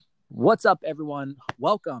What's up, everyone?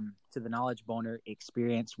 Welcome to the Knowledge Boner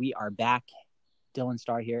Experience. We are back. Dylan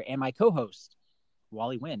Starr here, and my co-host,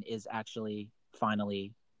 Wally Wynn, is actually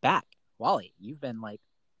finally back. Wally, you've been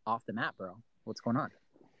off the map, bro. What's going on?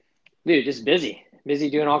 Dude, just busy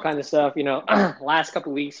doing all kinds of stuff. Last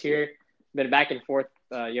couple of weeks here, been back and forth,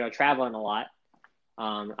 traveling a lot.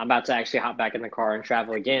 I'm about to actually hop back in the car and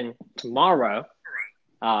travel again tomorrow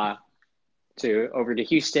over to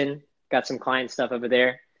Houston. Got some client stuff over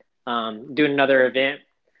there. Doing another event.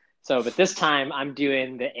 But this time I'm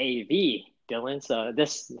doing the AV, Dylan. So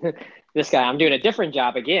this guy, I'm doing a different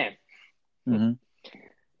job again. Mm-hmm.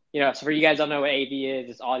 So for you guys don't know what AV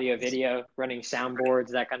is, it's audio, video, running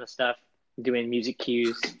soundboards, that kind of stuff, doing music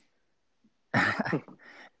cues.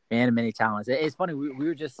 Man, many talents. It's funny. We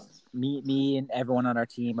were just me and everyone on our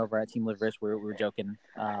team over at Team Live Rich. We were joking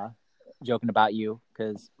about you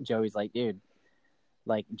because Joey's like, dude,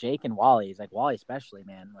 like Jake and Wally. He's like, Wally especially,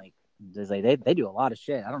 man. Like, they do a lot of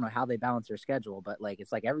shit. I don't know how they balance their schedule, but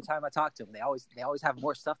it's like every time I talk to them, they always have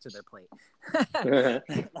more stuff to their plate.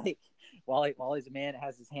 Like Wally's a man that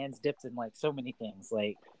has his hands dipped in so many things.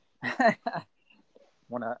 I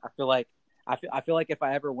feel like if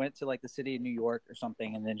I ever went to the city of New York or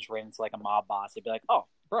something and then just ran into a mob boss, they'd be like, "Oh,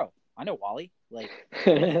 bro, I know Wally." I'd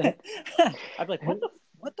be like, "What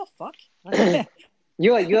the fuck?"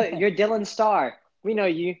 You're Dylan Starr. We know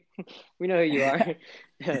you. We know who you are.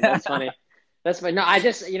 That's funny. That's funny. No, I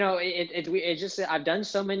just it's just I've done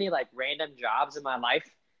so many random jobs in my life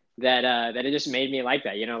that it just made me like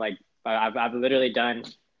that. I've literally done.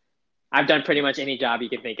 I've done pretty much any job you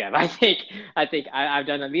can think of. I think I've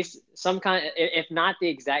done at least some kind, if not the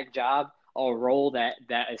exact job, or role that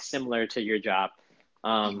is similar to your job.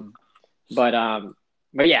 But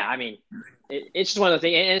yeah, I mean, it's just one of the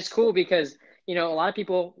things, and it's cool because a lot of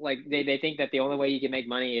people they think that the only way you can make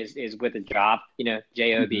money is with a job,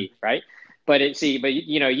 job, right? But as you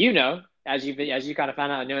kind of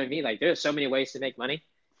found out knowing me, there's so many ways to make money,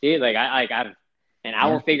 dude. I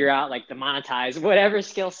will figure out to monetize whatever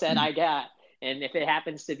skill set I got. And if it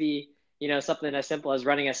happens to be, something as simple as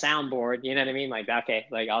running a soundboard, you know what I mean? Okay,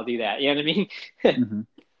 I'll do that. You know what I mean? Mm-hmm.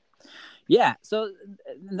 Yeah. So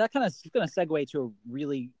that kind of is going to segue to a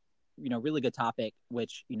really good topic,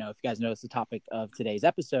 which, if you guys notice, the topic of today's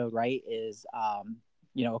episode, right, is,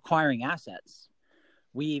 acquiring assets.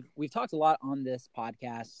 We've talked a lot on this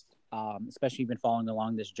podcast, especially if you've been following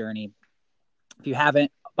along this journey. If you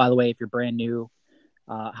haven't, by the way, if you're brand new,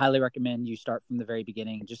 highly recommend you start from the very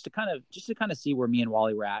beginning just to kind of see where me and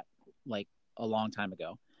Wally were at a long time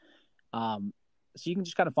ago. So you can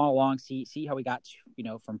just kind of follow along, see how we got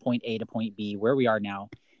to, from point A to point B, where we are now.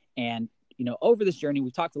 And, over this journey,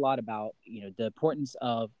 we've talked a lot about, the importance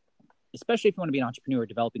of, especially if you want to be an entrepreneur,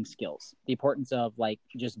 developing skills, the importance of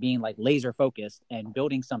just being laser focused and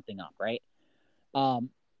building something up. Right.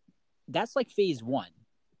 That's phase one.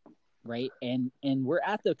 Right. And we're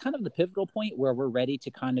at the kind of the pivotal point where we're ready to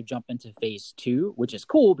kind of jump into phase two, which is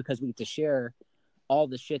cool because we get to share all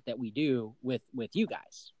the shit that we do with you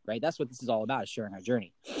guys. Right. That's what this is all about, is sharing our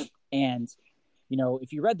journey. And,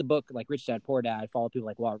 if you read the book, Rich Dad, Poor Dad, follow people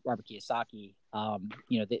like Robert Kiyosaki,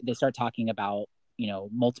 they start talking about,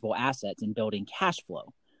 multiple assets and building cash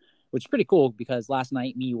flow, which is pretty cool because last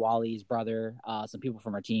night, me, Wally's brother, some people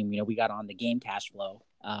from our team, we got on the game Cash Flow.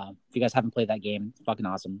 If you guys haven't played that game, it's fucking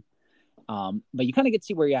awesome. But you kind of get to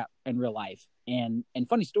see where you're at in real life. And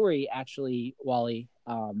funny story, actually, Wally,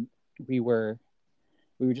 we were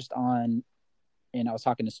just on, and I was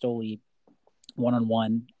talking to Stoli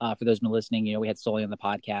one-on-one. For those who are listening, we had Stoli on the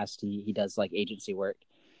podcast. He does agency work,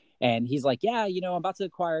 and he's like, yeah, I'm about to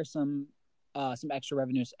acquire some extra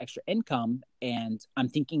revenues, extra income, and I'm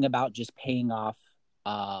thinking about just paying off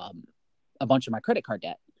a bunch of my credit card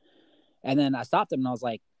debt. And then I stopped him and I was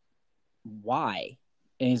like, why?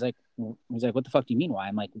 And he's like, what the fuck do you mean why?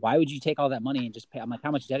 I'm like, why would you take all that money and just pay? I'm like,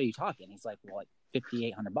 how much debt are you talking? He's like, well,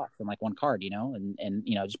 $5,800 on one card, and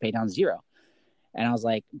just pay down zero. And I was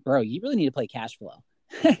like, bro, you really need to play cash flow.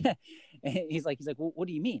 And he's like, well, what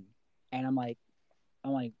do you mean? And I'm like,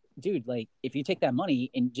 dude, if you take that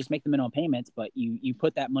money and just make the minimum payments, but you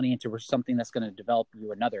put that money into something that's going to develop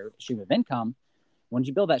you another stream of income. When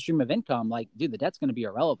you build that stream of income, dude, the debt's going to be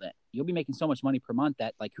irrelevant. You'll be making so much money per month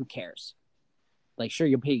that who cares? Sure,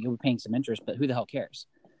 you'll be paying some interest, but who the hell cares?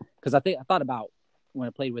 Because I thought about when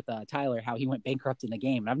I played with Tyler, how he went bankrupt in the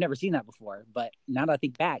game. And I've never seen that before. But now that I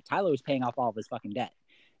think back, Tyler was paying off all of his fucking debt.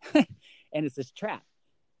 And it's this trap.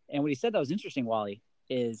 And what he said that was interesting, Wally,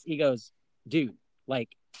 is he goes, dude, I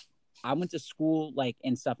went to school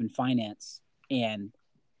and stuff in finance, and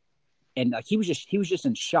he was just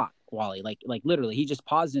in shock, Wally. Literally, he just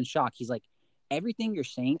paused in shock. He's like, everything you're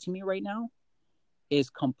saying to me right now is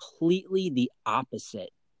completely the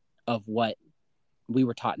opposite of what we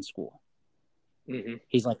were taught in school. Mm-hmm.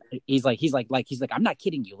 He's like, I'm not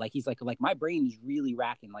kidding you. Like, he's like my brain is really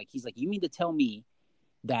racking. Like, he's like, you mean to tell me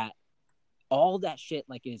that all that shit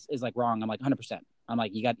like is like wrong? I'm like 100%. I'm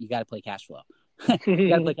like, you got to play cash flow. You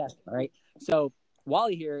got to play cash flow, right? So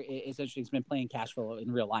Wally here is interesting. He's been playing cash flow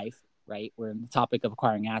in real life, right? We're in the topic of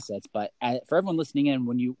acquiring assets, but for everyone listening in,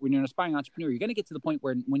 when you're an aspiring entrepreneur, you're going to get to the point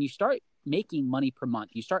where when you start making money per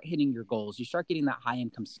month, you start hitting your goals, you start getting that high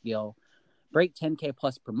income skill, break 10K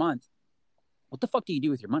plus per month. What the fuck do you do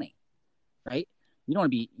with your money, right? You don't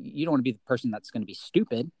want to be the person that's going to be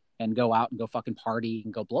stupid and go out and go fucking party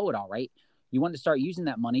and go blow it all, right? You want to start using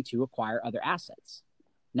that money to acquire other assets.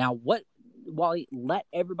 Now, Wally, let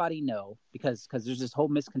everybody know, because there's this whole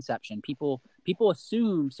misconception. People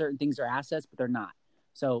assume certain things are assets, but they're not.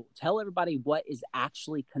 So tell everybody what is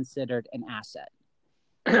actually considered an asset.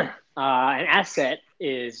 An asset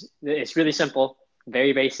it's really simple,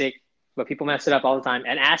 very basic, but people mess it up all the time.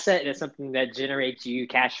 An asset is something that generates you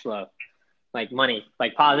cash flow, like money,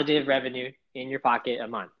 like positive revenue in your pocket a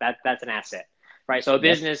month. That's an asset, right? So a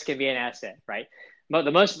business can be an asset, right? But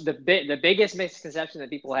the biggest misconception that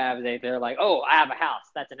people have, they're like, oh, I have a house,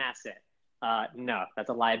 that's an asset. No, that's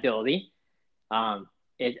a liability.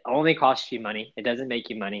 It only costs you money. It doesn't make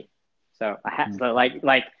you money. So so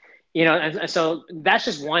and so that's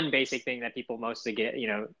just one basic thing that people mostly get,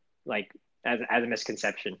 like as a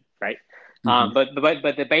misconception, right? Mm-hmm.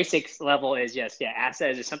 But the basics level is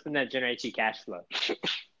asset is something that generates you cash flow.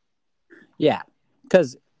 Yeah,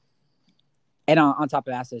 because. And on top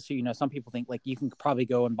of assets, so, some people think like you can probably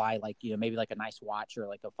go and buy like, maybe like a nice watch or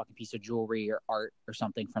like a fucking piece of jewelry or art or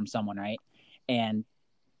something from someone, right? And,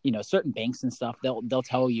 certain banks and stuff, they'll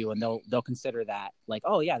tell you and they'll consider that like,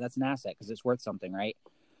 oh yeah, that's an asset because it's worth something, right?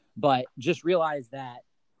 But just realize that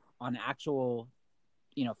on actual,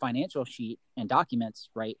 financial sheet and documents,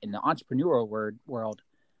 right, in the entrepreneurial world,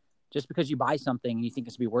 just because you buy something and you think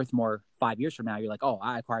it's going to be worth more 5 years from now, you're like, oh,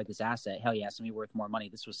 I acquired this asset. Hell yeah, it's going to be worth more money.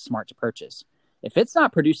 This was smart to purchase. If it's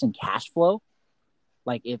not producing cash flow,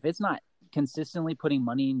 like if it's not consistently putting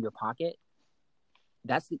money in your pocket,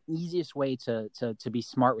 that's the easiest way to be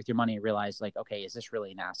smart with your money and realize like, okay, is this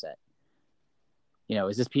really an asset?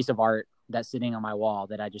 Is this piece of art that's sitting on my wall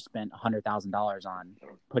that I just spent $100,000 on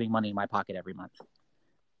putting money in my pocket every month?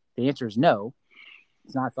 The answer is no.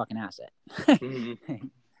 It's not a fucking asset. Mm-hmm.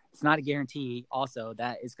 It's not a guarantee also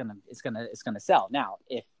that it's gonna sell. Now,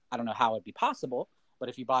 if I don't know how it'd be possible, but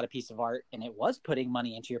if you bought a piece of art and it was putting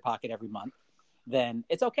money into your pocket every month, then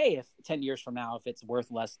it's okay if 10 years from now, if it's worth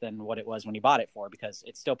less than what it was when you bought it for, because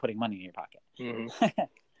it's still putting money in your pocket. Mm-hmm.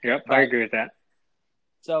 Yep, I agree with that.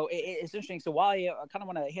 So it's interesting. So Wally, I kind of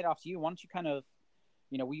want to hit off to you. Why don't you kind of,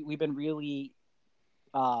 we've been really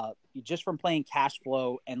just from playing cash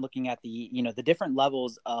flow and looking at the different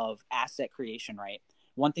levels of asset creation, right?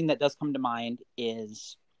 One thing that does come to mind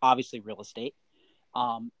is obviously real estate.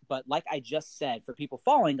 But like I just said, for people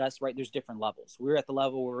following us, right, there's different levels. We're at the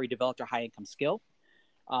level where we developed our high income skill,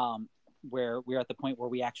 where we're at the point where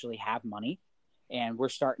we actually have money and we're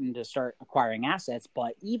starting to acquiring assets.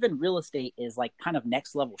 But even real estate is like kind of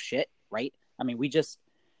next level shit, right? I mean,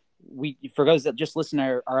 for those that just listen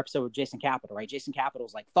to our episode with Jason Capital, right? Jason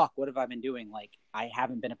Capital's like, fuck, what have I been doing? Like, I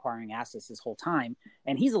haven't been acquiring assets this whole time.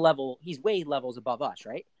 And he's way levels above us,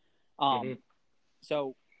 right?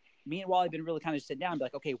 So me and Wally have been really kind of sit down and be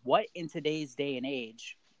like, okay, what in today's day and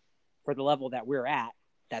age for the level that we're at,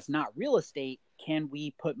 that's not real estate, can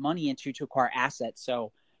we put money into to acquire assets?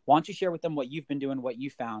 So why don't you share with them what you've been doing, what you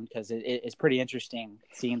found, because it's pretty interesting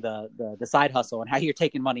seeing the side hustle and how you're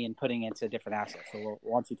taking money and putting into different assets. So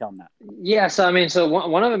why don't you tell them that? Yeah, so I mean, so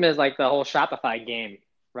one of them is like the whole Shopify game,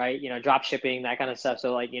 right? Drop shipping, that kind of stuff.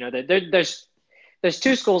 So like, there's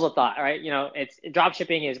two schools of thought, right? It's drop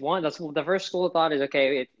shipping is one. That's the first school of thought is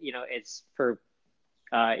okay. It's for,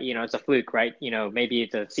 it's a fluke, right? Maybe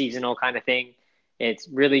it's a seasonal kind of thing. It's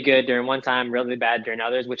really good during one time, really bad during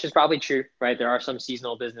others, which is probably true, right? There are some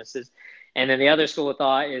seasonal businesses. And then the other school of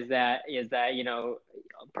thought is that,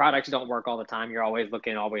 products don't work all the time. You're always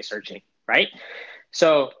looking, always searching, right?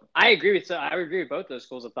 So I agree with both those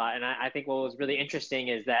schools of thought. And I think what was really interesting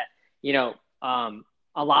is that,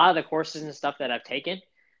 a lot of the courses and stuff that I've taken,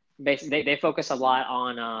 basically they focus a lot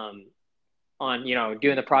on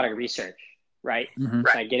doing the product research, right? Mm-hmm.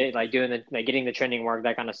 Getting the trending work,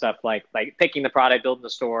 that kind of stuff, like picking the product, building the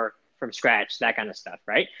store from scratch, that kind of stuff,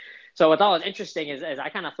 right? So what I thought was interesting is I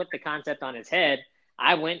kind of flipped the concept on its head.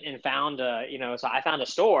 I went and found so I found a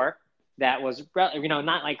store that was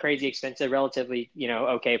not like crazy expensive, relatively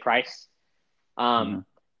okay price.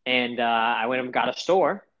 and I went and got a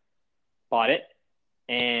store, bought it.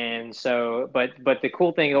 And so, but the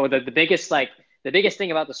cool thing, or the biggest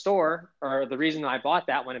thing about the store, or the reason I bought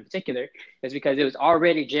that one in particular, is because it was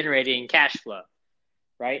already generating cash flow,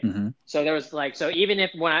 right? Mm-hmm. So there was like, so even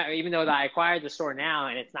though I acquired the store now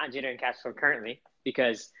and it's not generating cash flow currently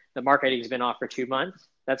because the marketing's been off for 2 months,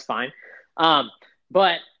 that's fine.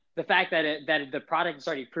 But the fact that the product is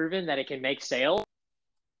already proven that it can make sales,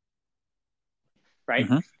 right?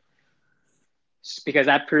 Mm-hmm. Because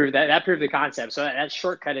that proved the concept. So that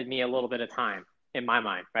shortcutted me a little bit of time in my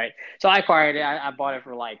mind, right? So I acquired it. I bought it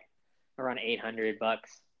for like around $800.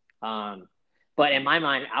 But in my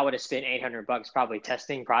mind, I would have spent $800 probably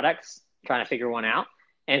testing products, trying to figure one out.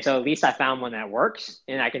 And so at least I found one that works,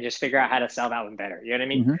 and I can just figure out how to sell that one better. You know what I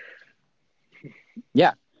mean? Mm-hmm.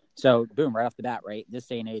 Yeah. So boom, right off the bat, right? This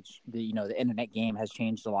day and age, the internet game has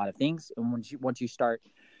changed a lot of things. And once you start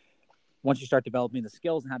developing the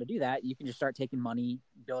skills and how to do that, you can just start taking money,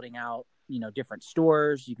 building out, different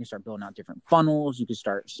stores. You can start building out different funnels. You can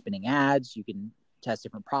start spinning ads. You can test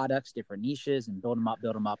different products, different niches, and build them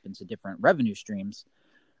up into different revenue streams,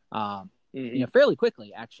 fairly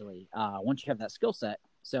quickly, actually, once you have that skill set.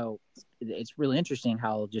 So it's really interesting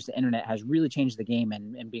how just the internet has really changed the game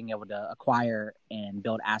and being able to acquire and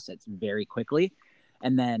build assets very quickly.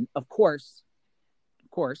 And then, of course,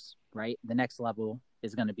 right, the next level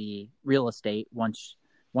is going to be real estate once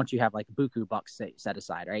you have like buku bucks set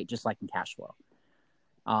aside, right? Just like in cash flow.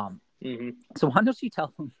 So why don't you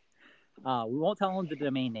tell them, we won't tell them the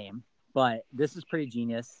domain name, but this is pretty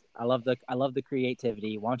genius. I love the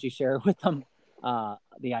creativity. Why don't you share with them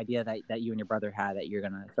the idea that you and your brother had that you're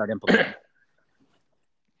going to start implementing?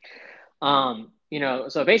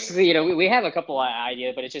 So basically, we have a couple of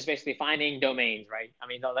ideas, but it's just basically finding domains, right? I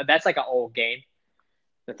mean, that's like an old game.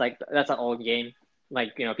 That's an old game.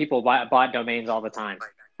 Like, people bought domains all the time.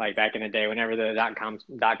 Like back in the day, whenever the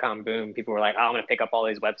dot-com boom, people were like, oh, I'm going to pick up all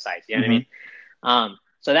these websites. You know what I mean?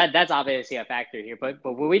 So that's obviously a factor here. But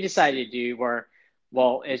what we decided to do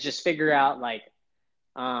is just figure out like,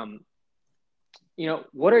 what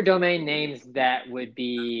are domain names that would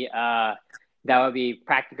be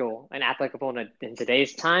practical and applicable in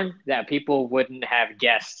today's time that people wouldn't have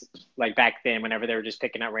guessed like back then whenever they were just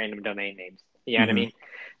picking out random domain names. You know what I mean?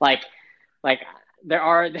 Like there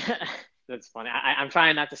are, that's funny. I'm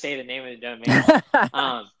trying not to say the name of the domain.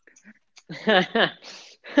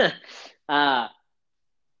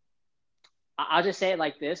 I'll just say it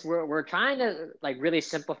like this. We're trying to like really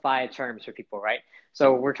simplify terms for people, right?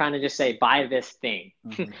 So we're trying to just say, buy this thing,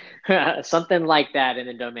 something like that in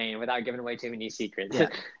the domain without giving away too many secrets. Yeah.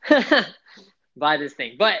 Buy this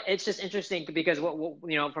thing. But it's just interesting because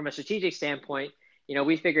from a strategic standpoint,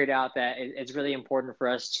 we figured out that it's really important for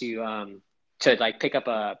us to like pick up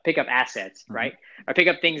assets, right? Or pick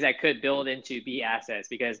up things that could build into be assets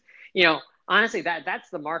because, honestly, that's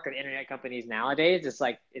the mark of internet companies nowadays. It's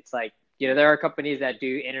like, there are companies that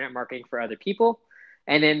do internet marketing for other people.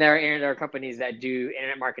 And then there are companies that do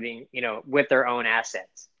internet marketing, with their own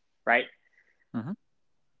assets, right? And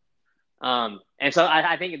so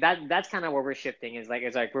I think that's kind of where we're shifting is like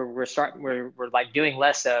we're like doing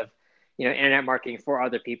less of, internet marketing for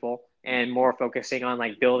other people and more focusing on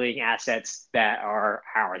like building assets that are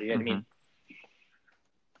ours. You know what I mean?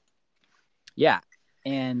 Yeah,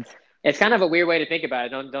 and it's kind of a weird way to think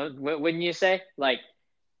about it. Wouldn't you say? Like,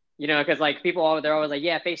 because like they're always like,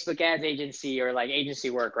 yeah, Facebook ads agency or like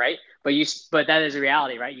agency work, right? But that is a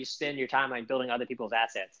reality, right? You spend your time like building other people's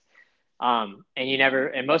assets, and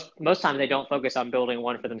most times they don't focus on building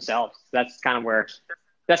one for themselves. That's kind of where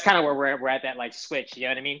we're at that like switch. You know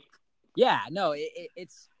what I mean? Yeah, no,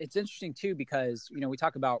 it's interesting too because we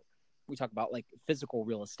talk about like physical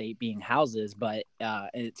real estate being houses, but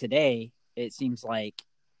today it seems like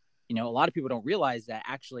a lot of people don't realize that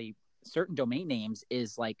actually certain domain names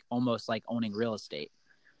is like almost like owning real estate,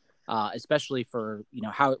 especially for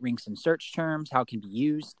how it ranks in search terms, how it can be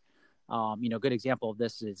used. Good example of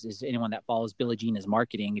this is anyone that follows Billie Jean is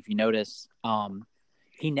marketing. If you notice,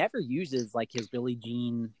 he never uses like his Billie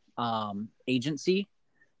Jean agency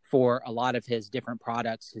for a lot of his different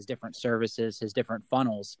products, his different services, his different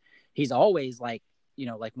funnels. He's always like,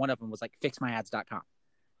 like one of them was like fixmyads.com,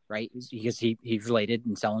 right? Because he's related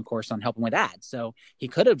and selling course on helping with ads. So he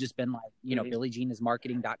could have just been like,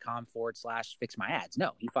 BillieJeanIsMarketing.com/fixmyads.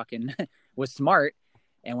 No, he fucking was smart.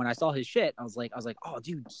 And when I saw his shit, I was like, oh,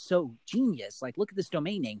 dude, so genius. Like, look at this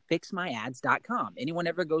domain name, fixmyads.com. Anyone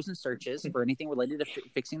ever goes and searches for anything related to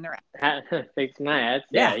fixing their ads? Fix my ads.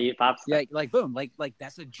 Yeah. He pops. Yeah, like boom. Like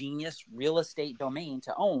that's a genius real estate domain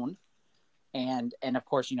to own. And of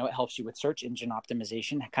course, you know, it helps you with search engine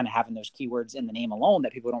optimization, kind of having those keywords in the name alone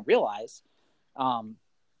that people don't realize. And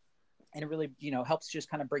it really, you know, helps just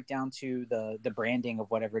kind of break down to the branding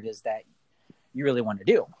of whatever it is that you really want to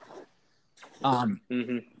do.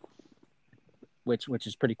 Which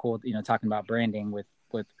is pretty cool, you know, talking about branding with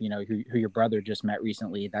you know, who your brother just met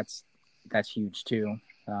recently. That's huge too.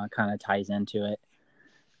 Kind of ties into it.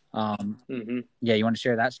 Yeah, you want to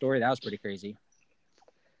share that story? That was pretty crazy.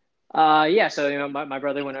 Yeah, so you know, my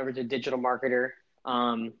brother went over to Digital Marketer,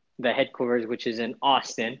 the headquarters, which is in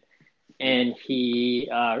Austin, and he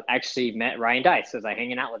actually met Ryan Dice. So I was like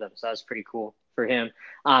hanging out with him, so that was pretty cool for him.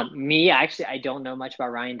 Me, actually, I don't know much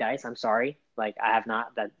about Ryan Dice. I'm sorry, like I have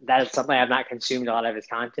not that is something I have not consumed a lot of his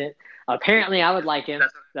content. Apparently, I would like him.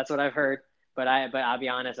 That's what I've heard, but I'll be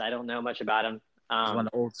honest, I don't know much about him. One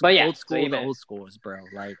of the old schools, bro.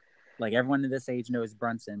 Like everyone in this age knows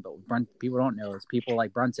Brunson, but people don't know is people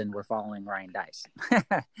like Brunson were following Ryan Dice.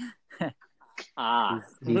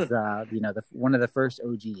 He's you know, one of the first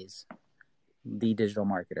OGs, the digital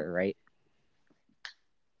marketer, right?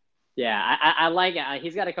 Yeah, I like it.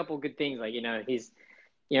 He's got a couple good things. Like, you know, he's,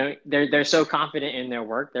 you know, they're so confident in their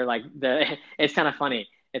work. They're like it's kind of funny.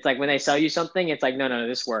 It's like when they sell you something, it's like, no,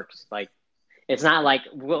 this works. Like, it's not like,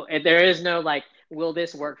 there is no like, will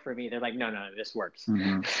this work for me? They're like, no, this works.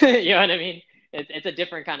 Mm-hmm. You know what I mean? It's a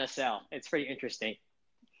different kind of sell. It's pretty interesting.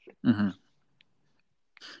 Mm-hmm.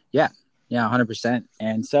 Yeah, 100%.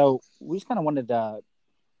 And so we just kind of wanted to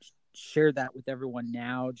share that with everyone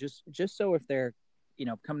now, just so if they're, you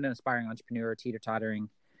know, becoming an aspiring entrepreneur, teeter-tottering,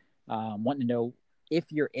 wanting to know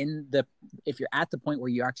if you're at the point where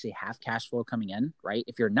you actually have cash flow coming in, right?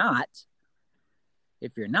 If you're not,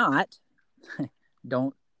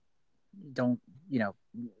 don't, you know,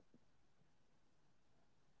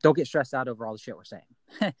 don't get stressed out over all the shit we're saying.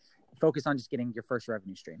 Focus on just getting your first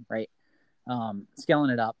revenue stream, right? Scaling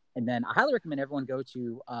it up. And then I highly recommend everyone go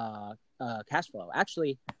to Cashflow.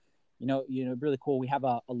 Actually, you know, really cool. We have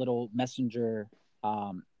a little messenger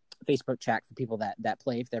Facebook chat for people that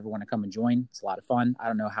play, if they ever want to come and join. It's a lot of fun. I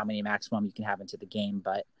don't know how many maximum you can have into the game,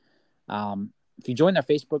 but if you join their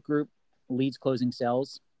Facebook group, Leads Closing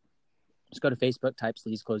Sales, just go to Facebook, type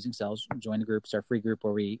Leads Closing Sales, join the group. It's our free group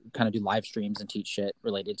where we kind of do live streams and teach shit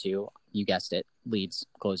related to, you guessed it, leads,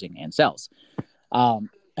 closing, and sales.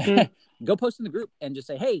 Go post in the group and just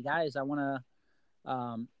say, hey guys, I want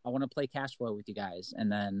to play Cashflow with you guys. And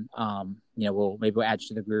then, you know, we'll add you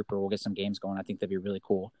to the group, or we'll get some games going. I think that'd be really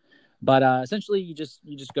cool. But essentially you just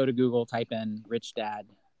go to Google, type in Rich Dad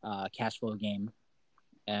Cashflow game,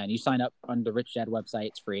 and you sign up on the Rich Dad website.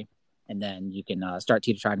 It's free. And then you can start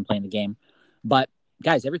teeter-tottering playing the game. But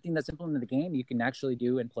guys, everything that's implemented in the game, you can actually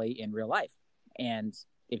do and play in real life. And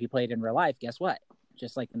if you play it in real life, guess what?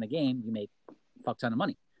 Just like in the game, you make a fuck ton of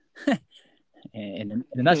money in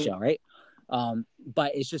a nutshell, right?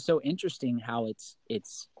 But it's just so interesting how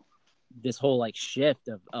it's this whole like shift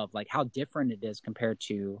of like how different it is compared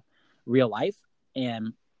to real life,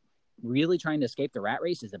 and really trying to escape the rat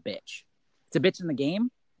race is a bitch. It's a bitch in the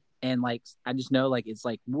game. And like, I just know like, it's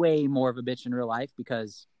like way more of a bitch in real life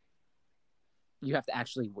because you have to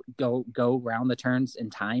actually go around the turns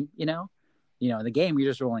in time, you know, in the game,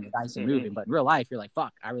 you're just rolling the dice and moving, but in real life, you're like,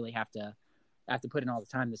 fuck, I really have to put in all the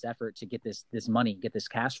time, this effort to get this money, get this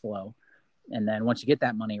cash flow. And then once you get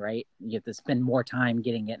that money, right, you have to spend more time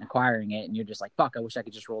getting it and acquiring it. And you're just like, fuck, I wish I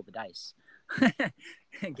could just roll the dice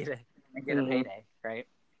and get a payday. Right.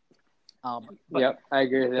 Yep, I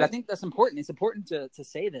agree with that. I think that's important. It's important to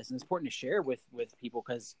say this, and it's important to share with people,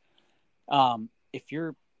 because if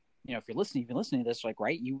you're listening to this, like,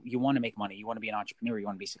 right, you want to make money, you want to be an entrepreneur, you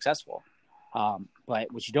want to be successful.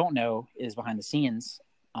 But what you don't know is behind the scenes,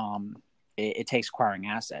 it takes acquiring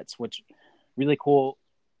assets, which really cool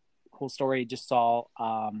story. Just saw,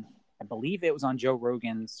 I believe it was on Joe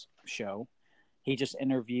Rogan's show. He just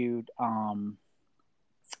interviewed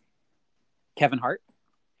Kevin Hart.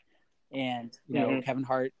 And, Kevin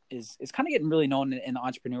Hart is kind of getting really known in the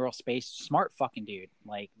entrepreneurial space. Smart fucking dude.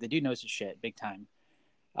 Like, the dude knows his shit big time.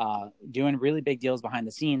 Doing really big deals behind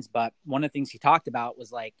the scenes. But one of the things he talked about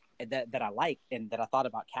was like that I like, and that I thought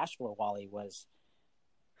about Cashflow, Wally, was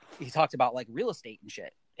he talked about like real estate and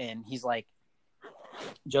shit. And he's like,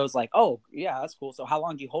 Joe's like, oh yeah, that's cool. So how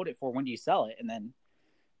long do you hold it for? When do you sell it? And then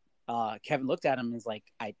Kevin looked at him and was like,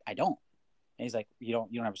 I don't. And he's like, you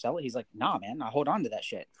don't ever sell it? He's like, nah, man, I hold on to that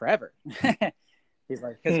shit forever. He's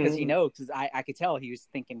like, because he knows, because I could tell he was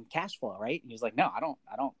thinking cash flow, right? He was like, no, I don't.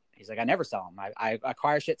 He's like, I never sell them. I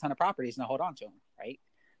acquire a shit ton of properties and I hold on to them, right?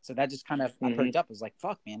 So that just kind of I perked up. I was like,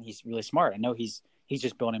 fuck, man, he's really smart. I know he's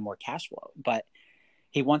just building more cash flow. But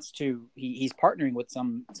he wants to he's partnering with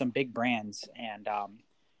some big brands, and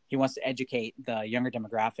he wants to educate the younger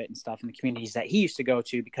demographic and stuff in the communities that he used to go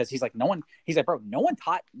to, because he's like, bro, no one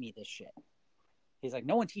taught me this shit. He's like,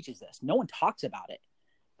 no one teaches this. No one talks about it.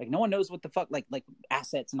 Like, no one knows what the fuck, like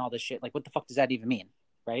assets and all this shit. Like, what the fuck does that even mean?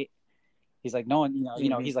 Right. He's like, no one,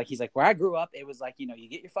 he's like, where I grew up, it was like, you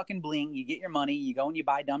get your fucking bling, you get your money, you go and you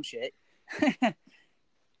buy dumb shit.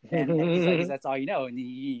 and he's like, that's all you know. And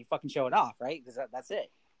you fucking show it off. Right. Because that's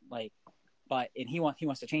it. Like, and he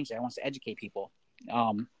wants to change that. He wants to educate people.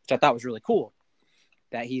 Which I thought was really cool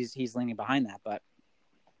that he's leaning behind that. But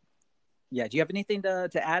yeah, do you have anything to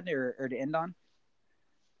add or to end on?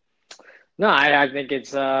 No, I think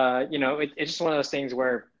it's it's just one of those things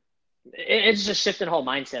where it's just shifting the whole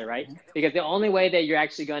mindset, right? Because the only way that you're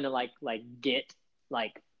actually going to get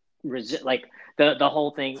the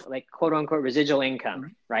whole thing, like quote unquote residual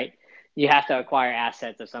income, right? You have to acquire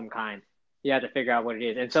assets of some kind. You have to figure out what it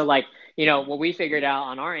is. And so what we figured out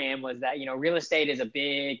on our end was that, real estate is a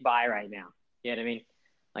big buy right now. You know what I mean?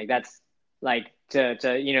 Like that's like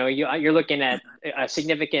you're looking at a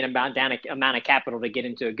significant amount of capital to get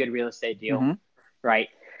into a good real estate deal. Right.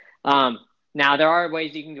 Now there are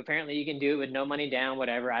ways you can do it with no money down,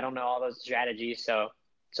 whatever. I don't know all those strategies. So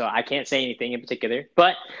I can't say anything in particular,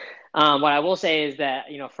 but what I will say is that,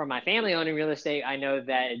 for my family owning real estate, I know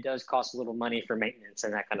that it does cost a little money for maintenance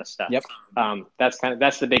and that kind of stuff. Yep. That's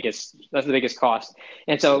the biggest cost.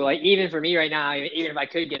 And so even for me right now, even if I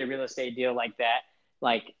could get a real estate deal like that,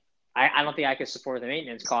 I don't think I could support the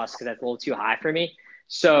maintenance costs because that's a little too high for me.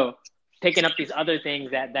 So picking up these other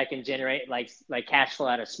things that can generate like cash flow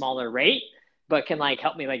at a smaller rate, but can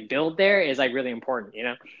help me build there is really important,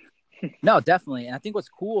 No, definitely. And I think what's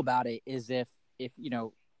cool about it is if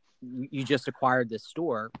you just acquired this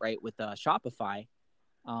store, right, with Shopify.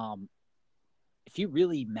 If you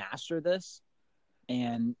really master this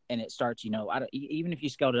and it starts, even if you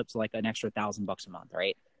scaled it up to like an extra $1,000 a month,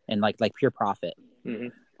 right, and like pure profit.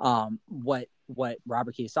 What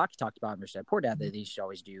Robert Kiyosaki talked about in Rich Dad Poor Dad that he should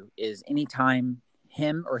always do is anytime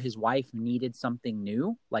him or his wife needed something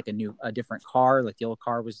new, like a different car, like the old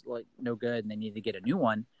car was like no good and they needed to get a new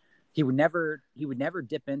one, he would never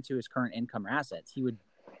dip into his current income or assets. He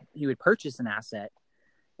would purchase an asset,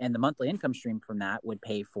 and the monthly income stream from that would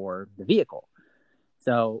pay for the vehicle.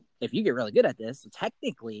 So if you get really good at this,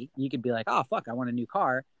 technically you could be like, oh, fuck, I want a new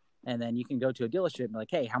car. And then you can go to a dealership and be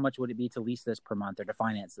like, hey, how much would it be to lease this per month or to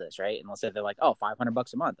finance this, right? And let's say they're like, oh,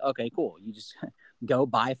 $500 a month. Okay, cool. You just go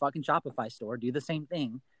buy a fucking Shopify store, do the same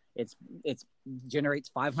thing. It's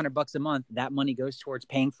generates $500 a month. That money goes towards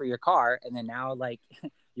paying for your car. And then now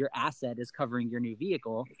your asset is covering your new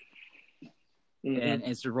vehicle. And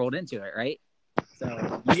it's rolled into it, right?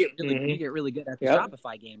 So you get really good at the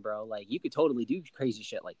Shopify game, bro. Like you could totally do crazy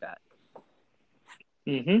shit like that.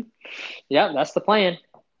 Yeah, that's the plan.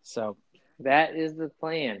 So that is the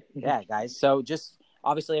plan. Yeah, guys. So just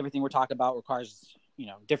obviously everything we're talking about requires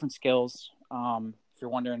different skills. If you're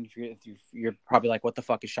wondering, if you're probably like, what the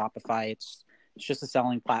fuck is Shopify? It's just a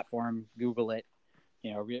selling platform. Google it.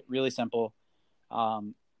 Really simple.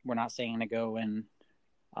 We're not saying to go and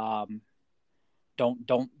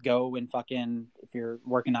don't go and fucking, if you're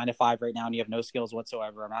working 9 to 5 right now and you have no skills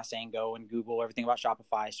whatsoever, I'm not saying go and Google everything about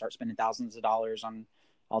Shopify, start spending thousands of dollars on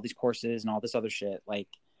all these courses and all this other shit. Like,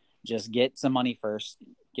 just get some money first,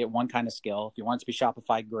 get one kind of skill. If you want it to be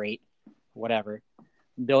Shopify, great, whatever.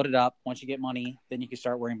 Build it up. Once you get money, then you can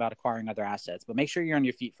start worrying about acquiring other assets. But make sure you're on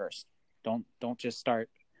your feet first. Don't just start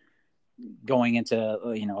going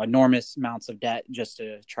into enormous amounts of debt just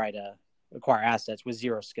to try to acquire assets with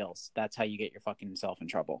zero skills. That's how you get your fucking self in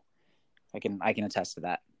trouble. I can attest to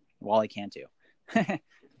that. Wally can too.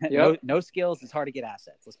 No skills, it's hard to get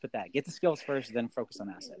assets. Let's put that. Get the skills first, then focus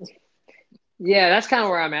on assets. Yeah, that's kind of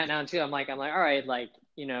where I'm at now too. I'm like, all right, I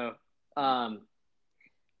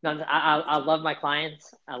love my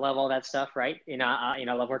clients. I love all that stuff, right? I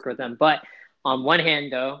love working with them. But on one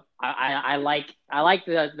hand, though, I like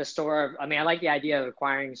the store. I like the idea of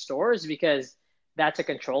acquiring stores because that's a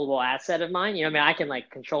controllable asset of mine. I can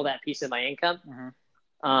control that piece of my income,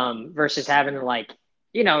 versus having to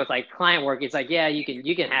with client work. It's yeah,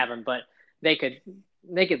 you can have them, but they could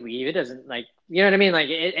leave. It doesn't you know what I mean?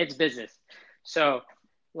 It's business. So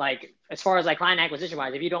as far as client acquisition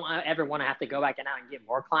wise, if you don't ever want to have to go back and out and get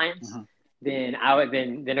more clients, then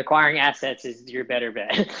then acquiring assets is your better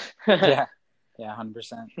bet. Yeah,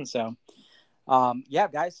 100%. So,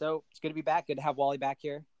 guys. So it's good to be back. Good to have Wally back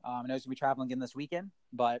here. I know he's gonna be traveling again this weekend,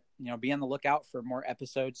 but be on the lookout for more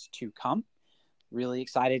episodes to come. Really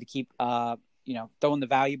excited to keep throwing the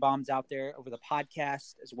value bombs out there over the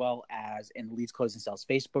podcast as well as in the Leads Closing Sales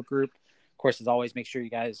Facebook group. course, as always, make sure you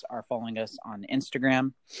guys are following us on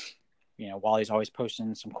Instagram. You know, Wally's always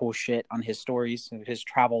posting some cool shit on his stories of his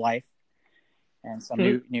travel life and some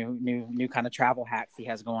new kind of travel hacks he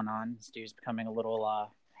has going on. This dude's becoming a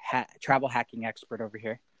little travel hacking expert over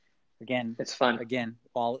here. Again, it's fun. Again,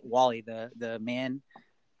 Wally, the man,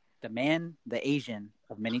 the Asian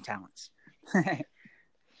of many talents.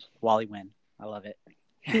 Wally Win. I love it.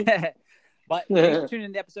 But thanks for tuning in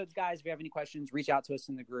to the episodes, guys. If you have any questions, reach out to us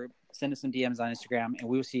in the group. Send us some DMs on Instagram, and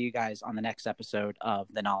we will see you guys on the next episode of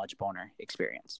the Knowledge Boner Experience.